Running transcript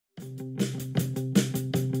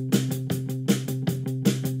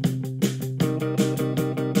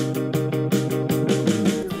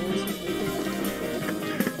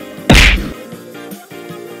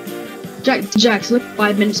Jax, look,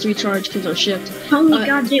 5 minutes to recharge because our shift. How many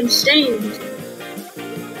goddamn stains?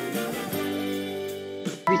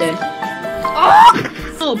 Every day.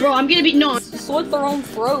 Oh, bro, I'm gonna be Slit their own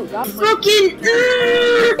throat. Fucking.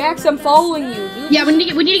 Jax, I'm following you, dude. Yeah, we need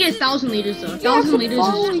to get 1,000 liters though. 1,000 liters is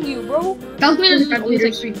following you, bro. 1,000 liters is always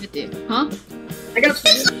like 350. Huh? I got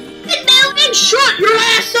this. And shut your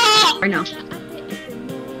ass off! Right now.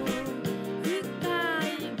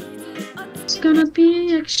 It's gonna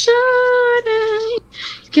be exciting.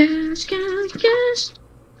 Gas, gas, gas.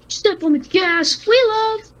 Step on the gas. We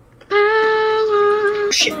love power.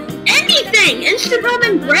 Anything! Instagram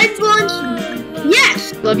and bread buns.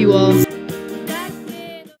 Yes! Love you all.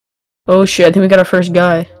 Oh shit, I think we got our first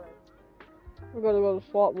guy. We gotta go to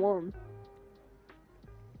slot 1.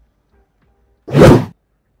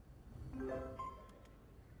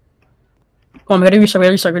 Come on, we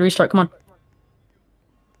gotta restart, come on.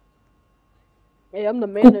 Hey, I'm the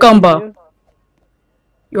manager. Cucumba.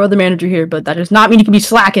 You're the manager here, but that does not mean you can be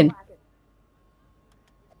slacking.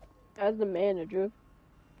 As the manager.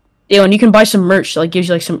 Dalen, you can buy some merch that like, gives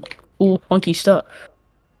you like some cool, funky stuff.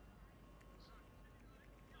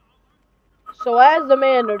 So as the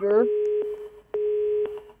manager,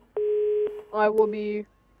 I will be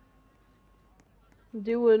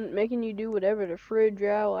making you do whatever the fridge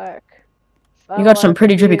I like. You got some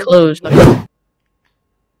pretty drippy clothes.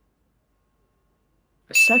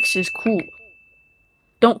 Sex is cool.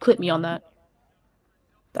 Don't clip me on that.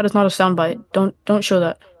 That is not a soundbite. Don't show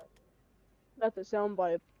that. That's a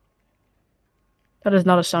soundbite. That is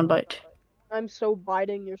not a soundbite. I'm so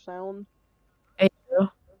biting your sound. Hey, bro.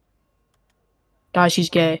 Guys, she's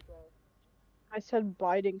gay. I said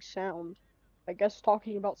biting sound. I guess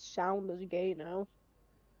talking about sound is gay now.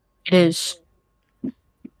 It is.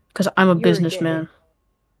 Because I'm a You're businessman.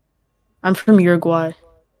 I'm from Uruguay.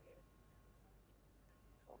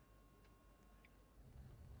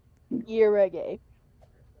 You're gay.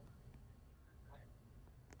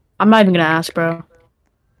 I'm not even gonna ask, bro.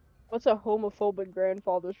 What's a homophobic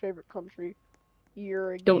grandfather's favorite country?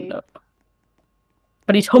 You're gay. Don't know.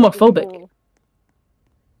 But he's homophobic. Cool.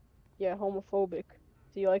 Yeah, homophobic.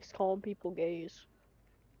 He likes calling people gays.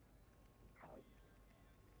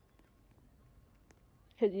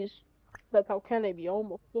 That's how can they be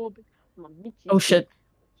homophobic? Oh shit.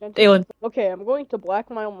 Dalen. Okay, I'm going to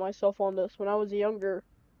blackmail myself on this. When I was younger,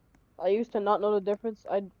 I used to not know the difference.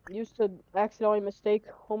 I used to accidentally mistake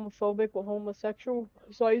homophobic with homosexual.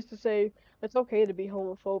 So I used to say, it's okay to be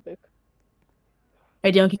homophobic.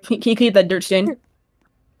 Hey Dalen, can you keep that dirt stain?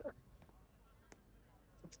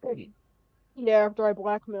 Yeah, after I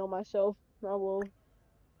blackmail myself, I will.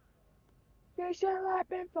 You should have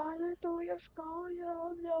been falling through your skull, you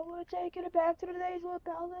don't know, we're taking it back to the days where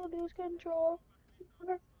power lose control.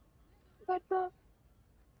 What the?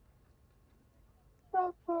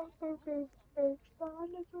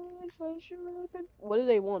 What do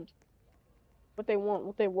they want? What they want,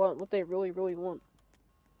 what they want, what they really, really want.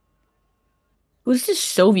 Who's this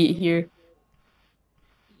Soviet here?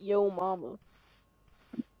 Yo, mama.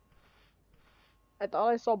 I thought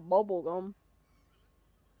I saw bubblegum.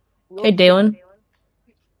 Hey, Dalen.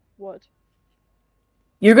 What?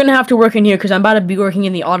 You're gonna have to work in here because I'm about to be working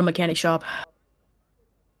in the auto mechanic shop.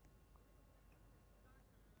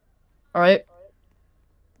 Alright?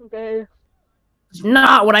 Okay. It's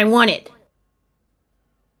not what I wanted.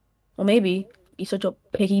 Well, maybe. He's such a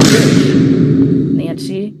picky bitch.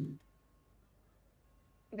 Nancy.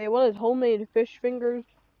 They wanted homemade fish fingers,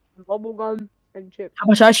 bubblegum, and chips. How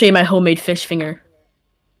much I show you my homemade fish finger?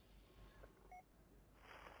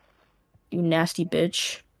 You nasty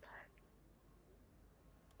bitch.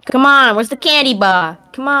 Come on, where's the candy bar?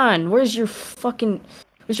 Come on, where's your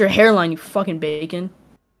hairline, you fucking bacon?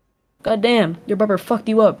 God damn, your barber fucked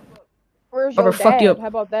you up. Where's Barber your fucked dad? you up. How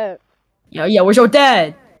about that? Yeah, where's your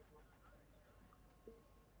dad?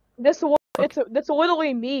 That's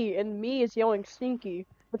literally me, and me is yelling stinky.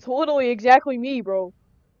 It's literally exactly me, bro.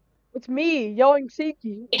 It's me yelling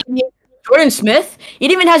stinky. Jordan Smith?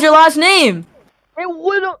 It even has your last name.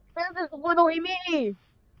 That is literally me.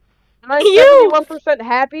 Am I You! 71%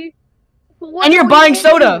 happy? And you're buying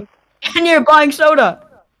soda. And you're buying soda.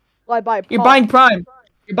 Well, I buy pop. You're buying Prime.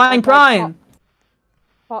 You're buying Prime.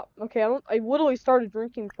 Pop. Okay, I literally started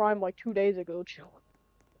drinking Prime like 2 days ago. Chill.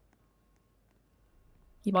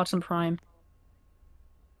 He bought some Prime.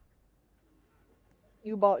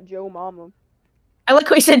 You bought Joe Mama. I like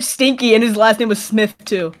how he said Stinky and his last name was Smith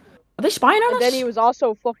too. Are they spying on us? And then he was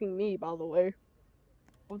also fucking me, by the way.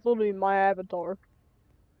 It was literally my avatar.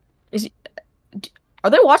 Is he... Are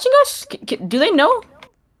they watching us? Do they know?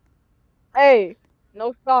 Hey,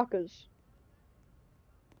 no stalkers.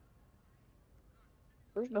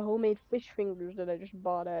 Where's the homemade fish fingers that I just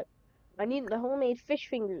bought at? I need the homemade fish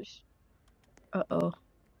fingers. Uh-oh.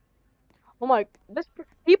 Oh my,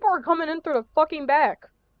 people are coming in through the fucking back.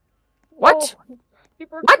 What? Oh,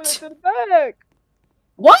 people are coming in What? through the back.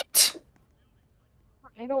 What?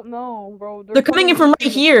 I don't know, bro. They're coming in from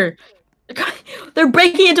right here. They're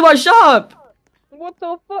breaking into our shop. What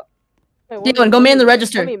the fuck? Hey, Dylan, go man the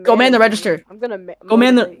register. Go man the register. I'm gonna Go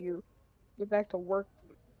man the. motivate you. Get back to work.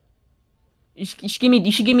 You should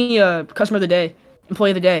give me a customer of the day,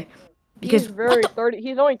 employee of the day, because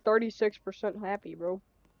He's only 36% happy, bro.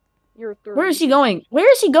 You're 30. Where is he going? Where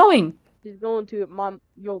is he going? He's going to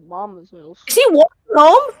your mama's house. Is he walking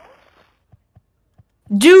home?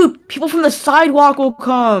 Dude, people from the sidewalk will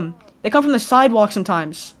come. They come from the sidewalk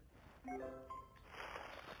sometimes.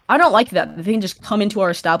 I don't like that. They can just come into our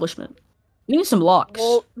establishment. We need some locks.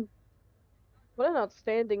 Well, what an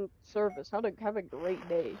outstanding service. Have a great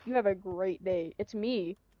day. You have a great day. It's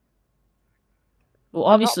me. Well,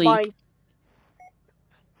 obviously.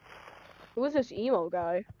 Who is this emo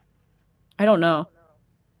guy? I don't know.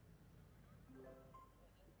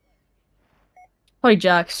 Probably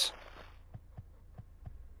Jax.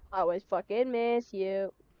 I always fucking miss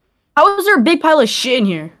you. How is there a big pile of shit in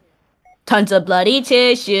here? Tons of bloody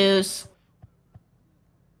tissues.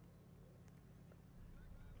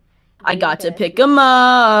 I got to pick them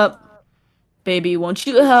up. Baby, won't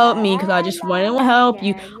you help me? Cause I just want to help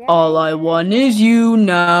you. All I want is you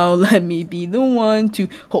now. Let me be the one to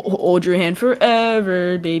hold your hand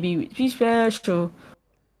forever. Baby, be special.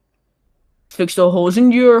 Fix the holes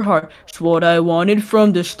in your heart. It's what I wanted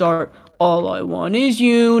from the start. All I want is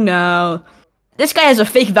you now. This guy has a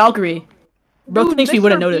fake Valkyrie. Bro Dude, thinks we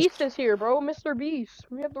wouldn't notice. Mr. Beast is here, bro. Mr. Beast.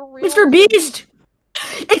 We have the real Mr. Beast!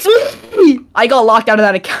 It's me! I got locked out of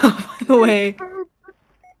that account, by the way.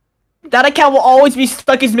 That account will always be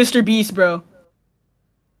stuck as Mr. Beast, bro.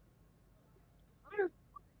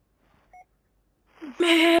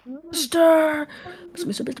 Mr.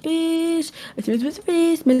 Beast, it's Mr.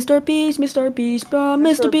 Beast, Mr. Beast, Mr. Beast, bro,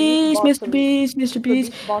 Mr. Beast, Mr. Beast, Mr.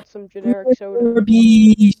 Beast, bought some generic soda. Mr.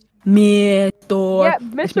 Beast, Mr. Yeah,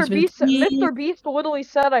 Mr. Beast literally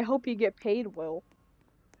said, "I hope you get paid well."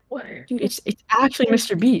 Dude, it's actually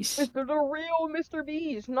Mr. Beast. It's the real Mr.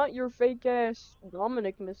 Beast, not your fake ass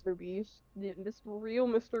Dominic Mr. Beast. This real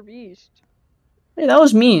Mr. Beast. Hey, that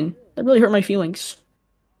was mean. That really hurt my feelings.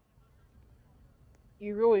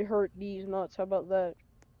 You really hurt these nuts. How about that?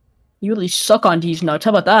 You really suck on these nuts. How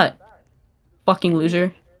about that? Fucking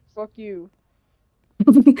loser. Fuck you.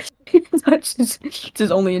 That's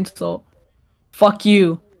his only insult. Fuck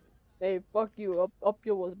you. Hey, fuck you. Up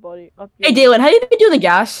yours, buddy. Up Hey, yours. Dalen, how do you do the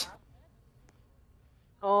gas?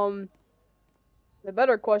 The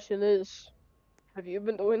better question is, have you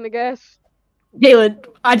been doing the gas? Dalen,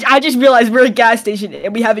 I just realized we're a gas station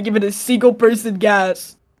and we haven't given a single person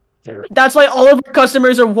gas. That's why all of our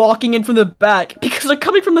customers are walking in from the back, because they're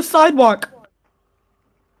coming from the sidewalk.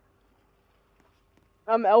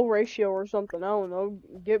 L ratio or something. I don't know.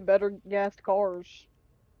 Get better gas cars.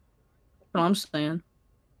 That's what I'm saying.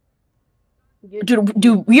 Get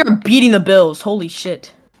Dude, we are beating the Bills. Holy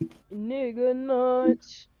shit. nigga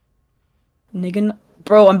nuts.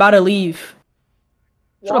 Bro, I'm about to leave.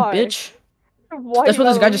 Shut up, Why? bitch. Why That's you what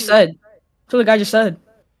this gotta guy just leave? said. That's what the guy just said.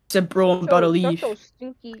 He said, bro, I'm about to Shut leave. your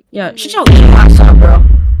stinky Yeah, emo- shut your emo ass up, bro.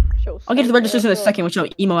 Shut I'll get to the stank registers in a ass up. second with your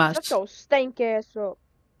emo Shut ass. your stank ass up.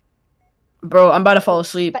 Bro, I'm about to fall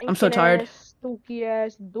asleep. I'm so Stinking tired. ass, Dookie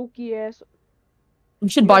ass, dookie ass. We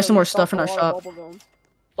should buy some more stuff in our shop. Get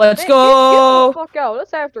Let's the go! fuck out.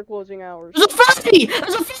 That's after closing hours. There's a 50!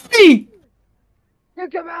 There's a 50!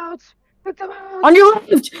 Kick him out! Kick him out! On your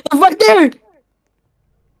left! Right there!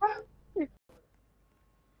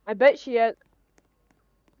 I bet she has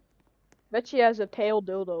a tail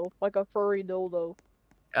dildo, like a furry dildo.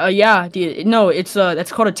 Yeah, dude. No, it's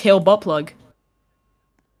that's called a tail butt plug.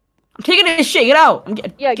 I'm taking this shit. Get out!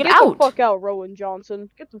 Yeah, get the out! fuck out, Rowan Johnson.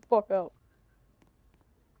 Get the fuck out.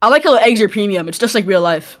 I like how eggs are premium. It's just like real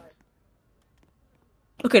life.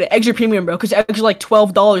 Look at it. Eggs are premium, bro. Because eggs are like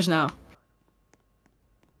 $12 now.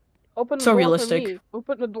 Open the So door realistic. for me.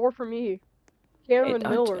 Open the door for me. Cameron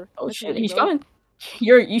Miller. Oh That's shit, me, he's bro. coming.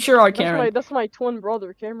 You sure are, Karen. That's my twin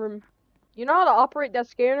brother, Cameron. You know how to operate that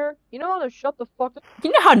scanner? You know how to shut the fuck up?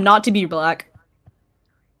 You know how not to be black.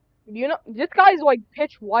 You know, this guy's like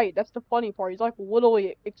pitch white. That's the funny part. He's like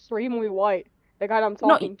literally extremely white. The guy I'm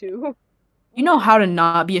talking to. You know how to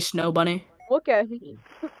not be a snow bunny. Look at him.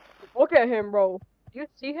 Look at him, bro. Do you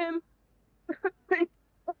see him?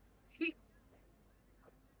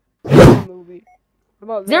 Movie. How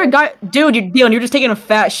about Is there a that? guy? Dude, you're just taking a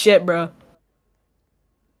fat shit, bro.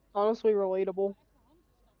 Honestly relatable.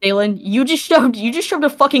 Dalen, you just shoved a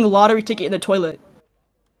fucking lottery ticket in the toilet.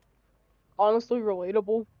 Honestly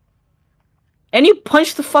relatable. And you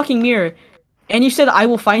punched the fucking mirror. And you said I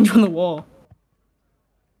will find you on the wall.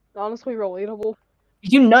 Honestly relatable.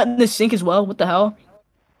 Did you nut in the sink as well? What the hell?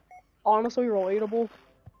 Honestly relatable.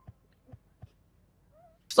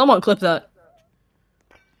 Someone clip that.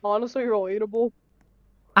 Honestly relatable.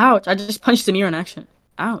 Ouch, I just punched the mirror in action.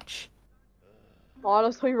 Ouch.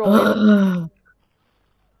 Honestly relatable.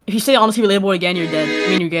 If you say honestly relatable again, you're dead. I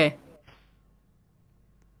mean, you're gay.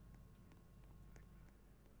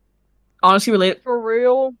 Honestly relatable. For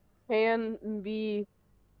real, can be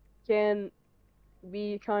kinda.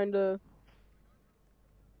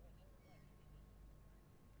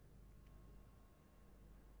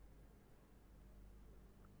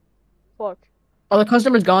 Fuck. Oh, the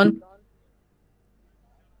customer's gone.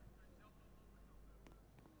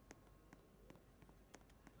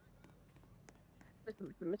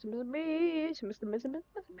 Mr. Beast, Mr. Beast,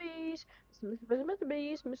 Mr.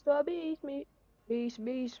 Beast, Mr. Beast, Beast,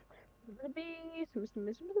 Beast, Mr. Beast, Mr.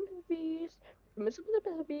 Beast, Mr.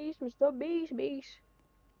 Beast, Mr. Beast, Beast.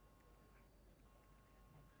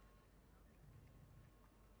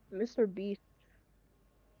 Mr. Beast.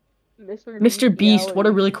 Mr. Beast, what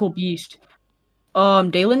a really cool beast.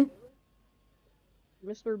 Dalen?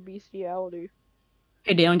 Mr. Bestiality.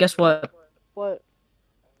 Hey, Dalen, guess what? What?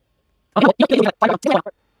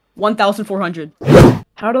 1,400.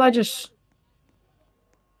 How did I just...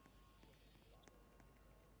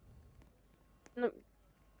 No.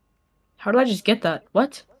 How did I just get that?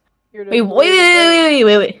 What? Wait.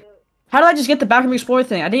 Wait. How did I just get the backroom explorer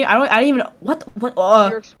thing? I didn't even... What?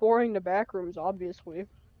 You're exploring the back rooms, obviously.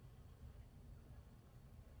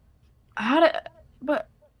 How did... But...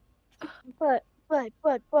 I'm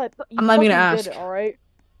not even gonna ask. Did it, alright?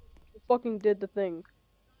 You fucking did the thing.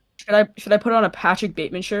 Should I put on a Patrick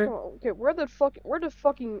Bateman shirt? Oh, okay, where the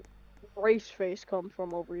fucking brace face come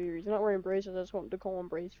from over here? He's not wearing braces. I just wanted to call him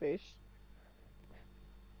brace face.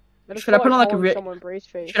 Should I put on like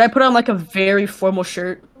Should I put on like a very formal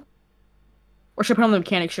shirt? Or should I put on the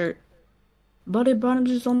mechanic shirt? Bloody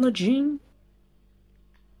bottoms is on the gym.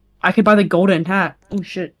 I could buy the golden hat. Oh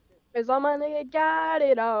shit. Cause all my nigga got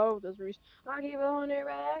it all. That's reason I keep on their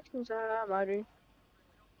racks inside my dream.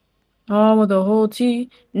 Oh, with the whole T.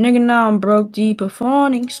 Nigga, now I'm broke deep of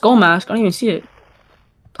fawning. Skull mask. I don't even see it.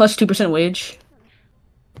 Plus 2% wage.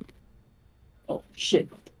 Oh, shit.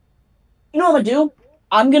 You know what I'm gonna do?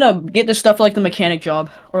 I'm gonna get this stuff for, like, the mechanic job.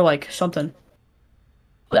 Or, like, something.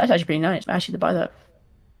 Oh, that's actually pretty nice. I actually to buy that.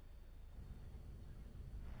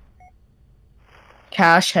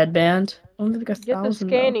 Cash headband. Only like Get the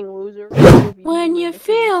scanning, loser. When you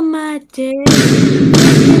feel my dick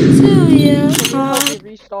into your heart.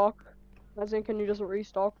 Restock. As in, can you just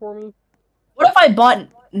restock for me? What if I bought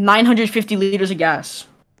 950 liters of gas?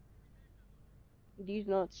 These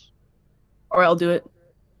nuts. Alright, I'll do it.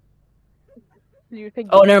 You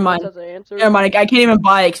think never mind. Never mind. I can't even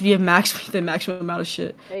buy it because we have the maximum amount of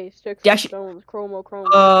shit. Hey, sticks, actually, stones, chrome.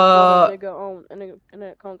 Nigga own, and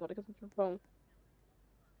it comes with a phone.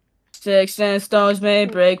 Sticks and stones may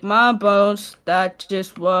break my bones. That's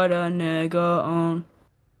just what a nigga own.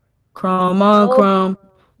 Chrome on chrome.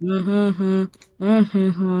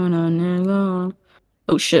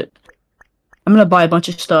 Oh shit. I'm gonna buy a bunch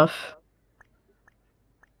of stuff.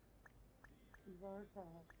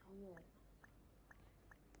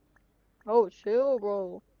 Oh, chill,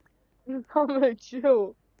 bro. I'm gonna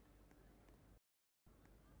chill.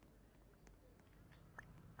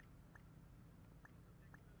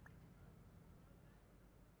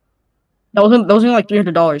 That was only like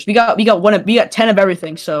 $300. We got 10 of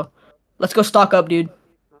everything, so let's go stock up, dude.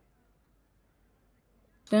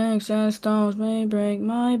 Sticks and stones may break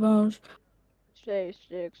my bones. Say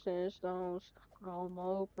sticks and stones,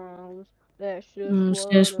 chromo. That's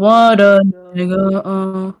just what a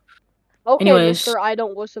nigga. Okay, anyways, Mr. I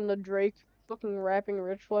don't listen to Drake fucking rapping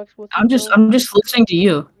Rich Flex with. I'm just listening to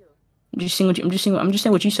you. I'm just saying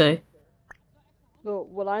what you say. So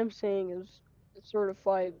what I'm saying is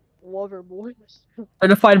certified lover boy.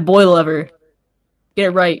 Certified boy lover. Get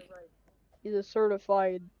it right. He's a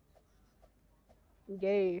certified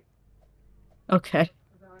gay. Okay.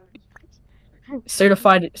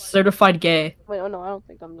 Certified gay. Wait, oh no, I don't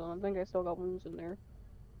think I'm done. I think I still got wounds in there.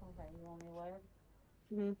 Okay, you want me to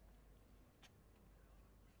wear?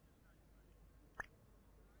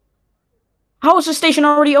 How is the station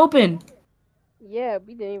already open? Yeah,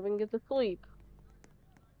 we didn't even get to sleep.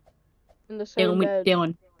 In the same bed.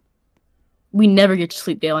 Dalen. We never get to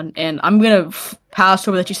sleep, Dalen, and I'm gonna pass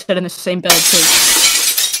over that you said in the same bed.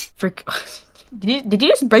 Did you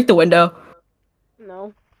just break the window?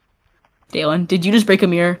 No. Dalen, did you just break a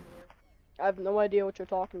mirror? I have no idea what you're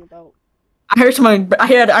talking about. I heard someone. I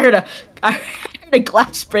heard a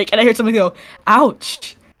glass break, and I heard someone go,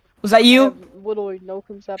 "Ouch!" Was that I you? have literally no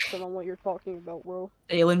conception on what you're talking about, bro.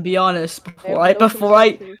 Dalen, be honest. I have no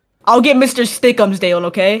conception. I'll get Mr. Stickums, Dalen.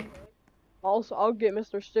 Okay? Also, I'll get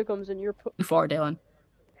Mr. Stickums and you're Too far, Dalen.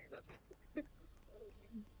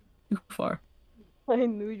 Too far. I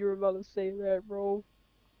knew you were about to say that, bro.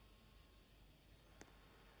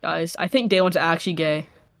 Guys, I think Dalen's actually gay.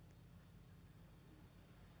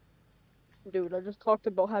 Dude, I just talked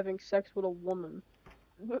about having sex with a woman.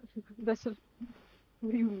 That's just...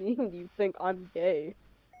 What do you mean you think I'm gay?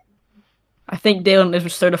 I think Dalen is a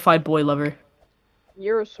certified boy lover.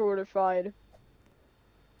 You're a certified.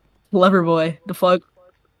 Lover boy. The fuck?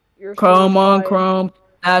 You're Chrome on certified. chrome.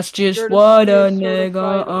 That's just You're what you're a nigga.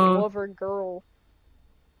 certified lover girl.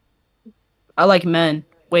 I like men.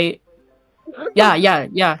 Wait. Yeah.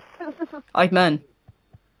 I like men.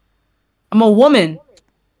 I'm a woman.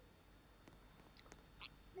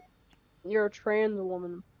 You're a trans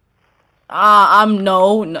woman. I'm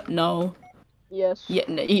no. Yes. Yeah,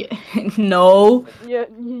 no. Yeah.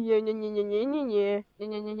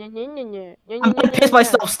 I'm gonna piss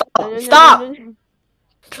myself. Stop!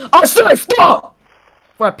 Oh, sorry, stop!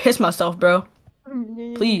 Before I piss myself, bro.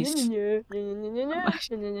 Please.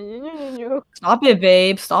 Stop it,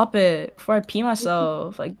 babe. Stop it. Before I pee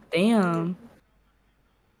myself. Like, damn.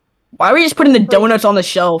 Why are we just putting the donuts on the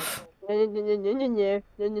shelf?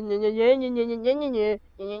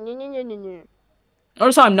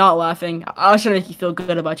 Notice how I'm not laughing. I was trying to make you feel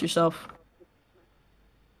good about yourself.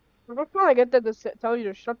 I'm trying to get that to tell you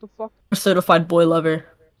to shut the fuck up. A certified boy lover.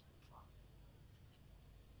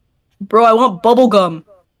 Bro, I want bubblegum.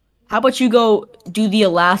 How about you go do the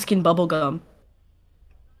Alaskan bubblegum?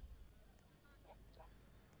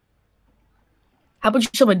 How about you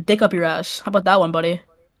shove a dick up your ass? How about that one, buddy?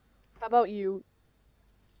 How about you?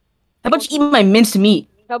 How about you eat my minced meat?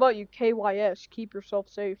 How about you KYS? Keep yourself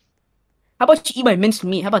safe. How about you eat my minced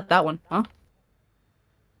meat? How about that one, huh?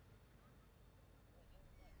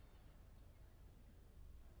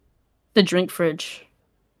 The drink fridge.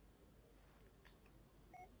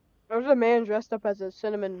 There's a man dressed up as a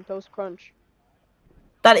cinnamon toast crunch.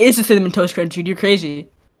 That is a cinnamon toast crunch, dude. You're crazy.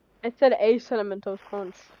 It said a cinnamon toast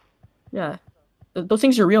crunch. Yeah. Those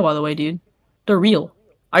things are real, by the way, dude. They're real.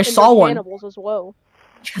 I And saw they're one. cannibals as well.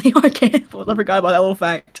 They are cannibals. I forgot about that little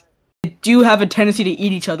fact. They do have a tendency to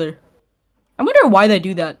eat each other. I wonder why they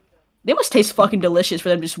do that. They must taste fucking delicious for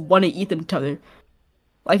them to just want to eat each other.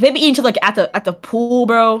 Like, they be eating each other, like, at the pool,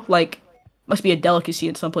 bro. Like, must be a delicacy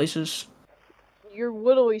in some places. You're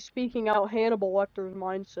literally speaking out Hannibal Lecter's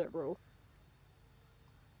mindset, bro.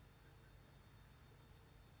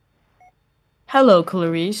 Hello,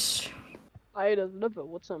 Clarice. I ate a liver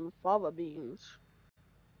with some fava beans.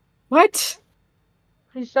 What?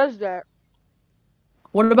 He says that.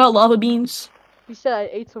 What about lava beans? He said I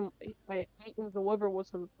ate the liver with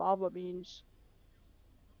some fava beans.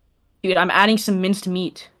 Dude, I'm adding some minced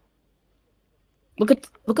meat. Look at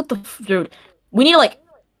the dude. We need to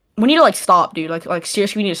like stop, dude. Like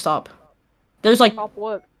seriously, we need to stop. There's like Stop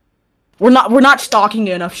what? we're not stocking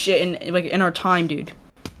enough shit in our time, dude.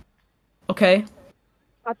 Okay?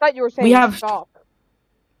 I thought you were saying We have stop.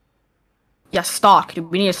 Yeah, stock,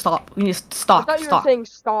 dude. We need to stop. We need to stock. I thought you were saying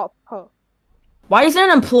stop. Huh. Why is there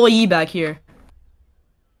an employee back here?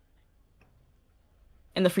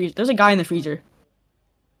 In the freezer. There's a guy in the freezer.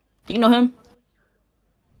 Do you know him?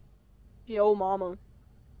 Yo, mama.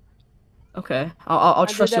 Okay, I'll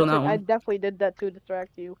trust you on that I one. definitely did that to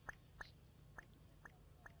distract you.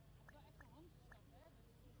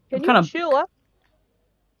 Can you chill up?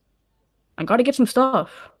 I gotta get some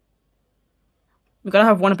stuff. We gotta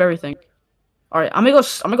have one of everything. All right, I'm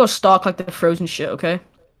gonna go stock like the frozen shit. Okay.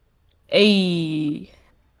 Hey.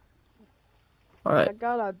 All right. I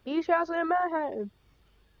got a beach house in Manhattan.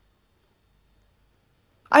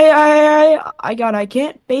 I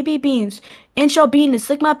can't baby beans and shell bean and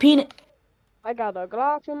slick my peanut. I got a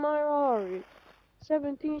Glock in my Rari.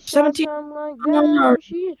 17 shots, 17 I'm like, damn,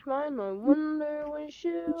 she's mine. I wonder when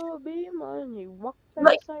she'll be mine. You walk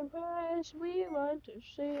Like- past my price, we want to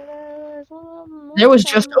see there's one There was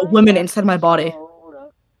just a woman inside my body.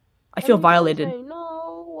 I feel violated.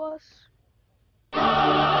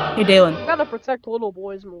 Hey, Dalen. We gotta protect little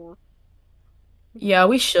boys more. Yeah,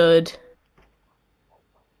 we should.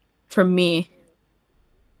 For me.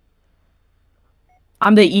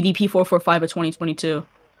 I'm the EDP 445 of 2022.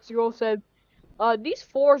 This girl said, these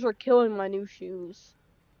fours are killing my new shoes.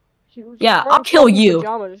 Yeah, I'll kill you.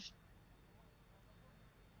 Pajamas.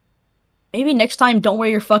 Maybe next time, don't wear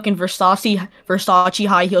your fucking Versace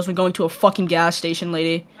high heels when going to a fucking gas station,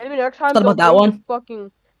 lady. Maybe next time Thought don't about that bring your one?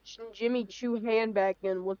 fucking Jimmy Choo handbag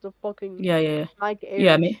in with the fucking Yeah, yeah, yeah. Nike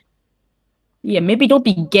Yeah, Airs. maybe don't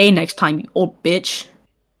be gay next time, you old bitch.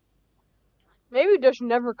 Maybe just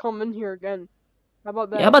never come in here again. How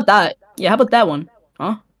about that? Yeah, how about that? Yeah, how about that one?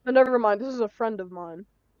 Huh? But never mind. This is a friend of mine.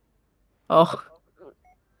 Oh,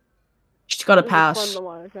 she's got a This is a friend pass. of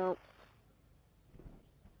mine account.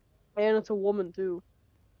 And it's a woman too.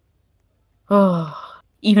 Oh,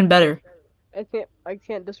 even better. I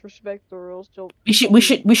can't disrespect her or else she'll We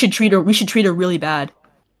should treat her really bad.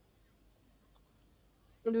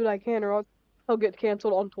 Dude, I can or I'll get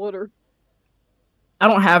canceled on Twitter. I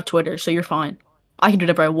don't have Twitter, so you're fine. I can do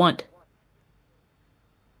whatever I want.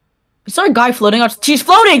 Is there a guy floating out? She's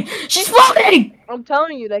floating! She's floating! I'm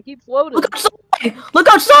telling you, they keep floating. Look outside! Look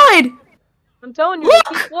outside! I'm telling you, Look!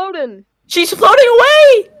 they keep floating. She's floating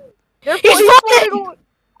away! He's floating!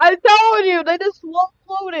 I'm telling you, they just love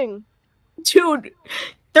floating. Dude,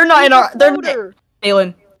 they're not in our. They're Floater.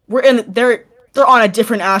 Dalen. We're in. They're on a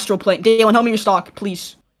different astral plane. Dalen, help me restock,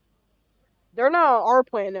 please. They're not on our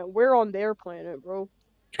planet. We're on their planet, bro.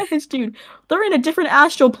 Yes, dude. They're in a different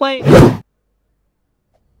astral plane.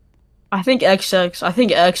 I think XX. I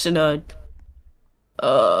think X and I'm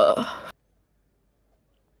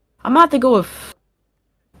gonna have to go with.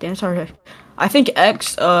 Damn, sorry. I think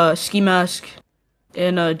X, Ski Mask,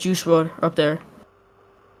 and Juice WRLD are up there.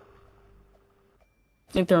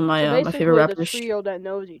 I think they're my my favorite The rappers. trio that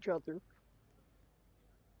knows each other.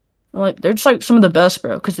 Like they're just like some of the best,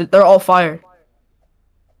 bro, because they're all fire.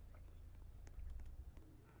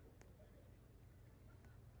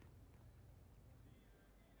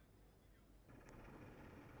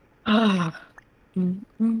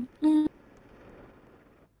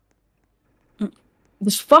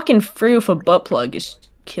 This fucking free with a butt plug is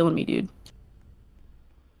killing me, dude.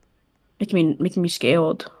 Making me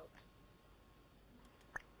scared.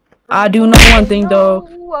 I do know one thing though.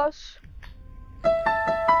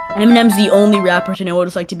 Eminem's the only rapper to know what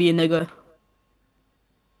it's like to be a nigga.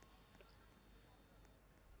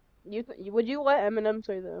 Would you let Eminem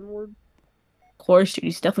say the N-word? Of course, dude.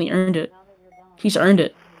 He's definitely earned it. He's earned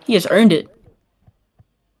it. He has earned it.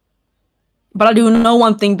 But I do know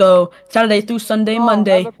one thing though. Saturday through Sunday,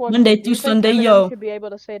 Monday through Sunday, Eminem yo. should be able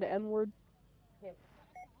to say the N-word.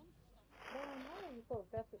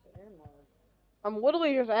 I'm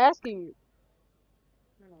literally just asking you.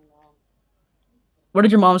 What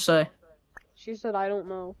did your mom say? She said, I don't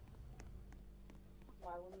know.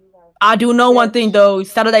 I do know one thing though.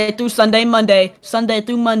 Saturday through Sunday, Sunday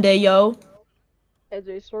through Monday, yo. As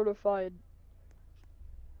a certified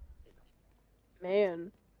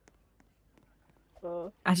man.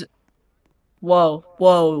 Whoa,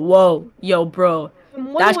 yo, bro.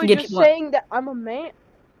 I'm That's literally just saying that I'm a man.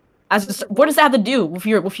 What does that have to do with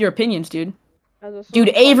your opinions, dude? Dude,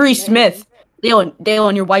 certified Avery man. Smith.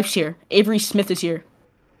 Dalen, your wife's here. Avery Smith is here.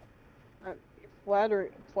 I'm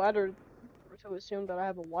flattered to assume that I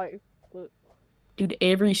have a wife, but Dude,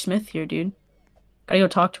 Avery Smith here, dude. Gotta go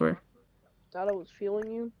talk to her. thought I was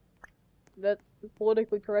feeling you. That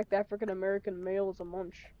politically correct African American male is a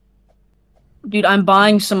munch. Dude, I'm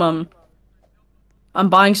buying some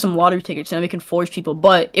lottery tickets and we can force people.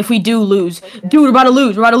 But if we do lose, dude, we're about to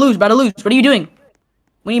lose. What are you doing?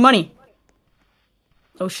 We need money.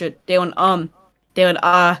 Oh shit, Dalen, I'm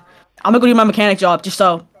gonna go do my mechanic job, just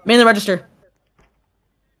so. Man the register.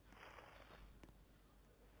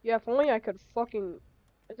 Yeah, if only I could fucking...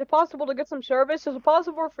 Is it possible to get some service? Is it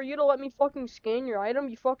possible for you to let me fucking scan your item,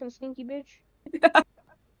 you fucking stinky bitch?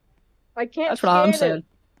 I can't That's what I'm saying.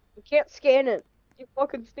 You can't scan it. You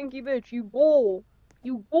fucking stinky bitch. You bull.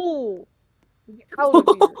 You bull. Get out of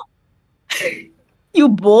here. You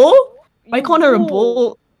bull? Why you calling her a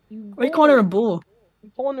bull? bull? Why you calling her a bull?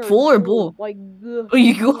 You calling her Fool a or bull? Like, Oh,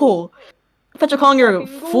 you ghoul. I thought you were calling her a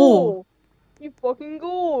fool. You fucking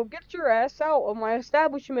ghoul. Get your ass out of my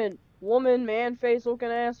establishment. Woman, man, face looking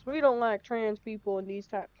ass. We don't like trans people in these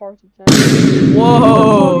parts of town.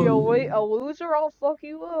 Whoa. Wait, a loser? I'll fuck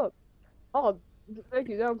you up. I'll take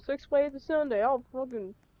you down 6 ways to Sunday. I'll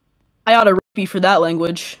fucking... I oughta rip you for that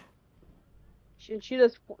language. She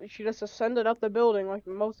just ascended up the building like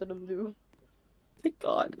most of them do. My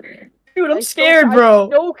God. Dude, I'm scared, bro. I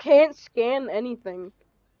still can't scan anything.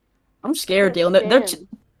 I'm scared, Dalen.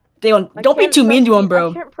 Dalen, don't be too mean to him,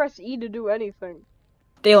 bro. I can't press E to do anything.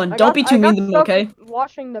 Dalen, don't be too mean to him, okay?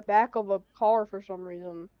 Washing the back of a car for some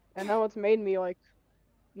reason, and now it's made me like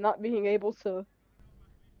not being able to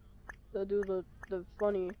do the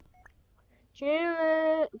funny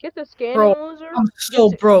Chillin'. Get the scanning Bro, loser. I'm so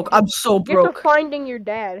broke. I'm so Get to broke. finding your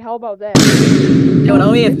dad. How about that? Yo, I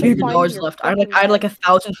only have Get to $300 finding your left. I had like fucking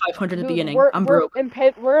 1,500 at the Dude, beginning. I'm broke.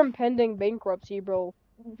 we're impending bankruptcy, bro.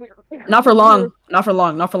 Not for long. Not for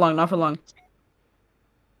long. Not for long. Not for long.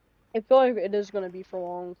 I feel like it is gonna be for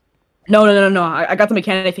long. No. I got the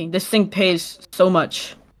mechanic thing. This thing pays so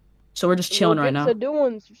much. So we're just chilling right now. Get to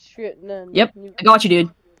doing shit then. Yep, You I got you,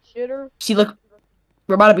 dude. shitter. See, look,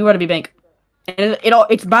 we about to be bank, and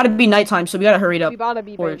it's about to be nighttime, so we gotta hurry it up. We about to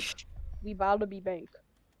be bank. Or- We about to be bank.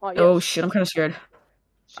 Oh yes. shit, I'm kind of scared.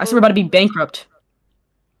 I said we're about to be bankrupt.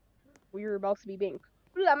 We're about to be bank.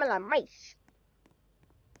 Lamela mice.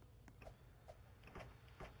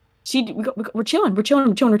 See, we're chilling. We're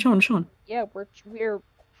chilling. Yeah, we're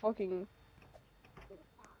fucking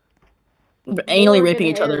We're anally Morgan raping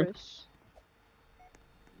each other. Harris.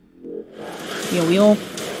 Yeah,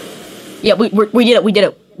 Yeah, we did it. We did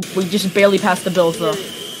it. We just barely passed the bills though.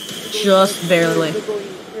 Just barely.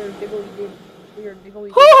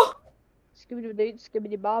 Skibbity date,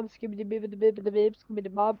 skibbity bob, skibbity bibbity bibbity bib,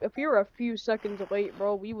 skibbity bob. If we were a few seconds late,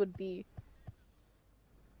 bro, we would.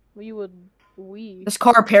 This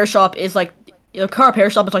car repair shop is like, the car repair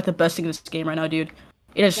shop is like the best thing in this game right now, dude.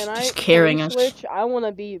 It is just carrying us. Switch? I want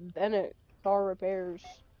to be Bennett Car Repairs.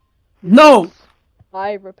 No!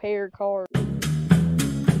 I repair cars.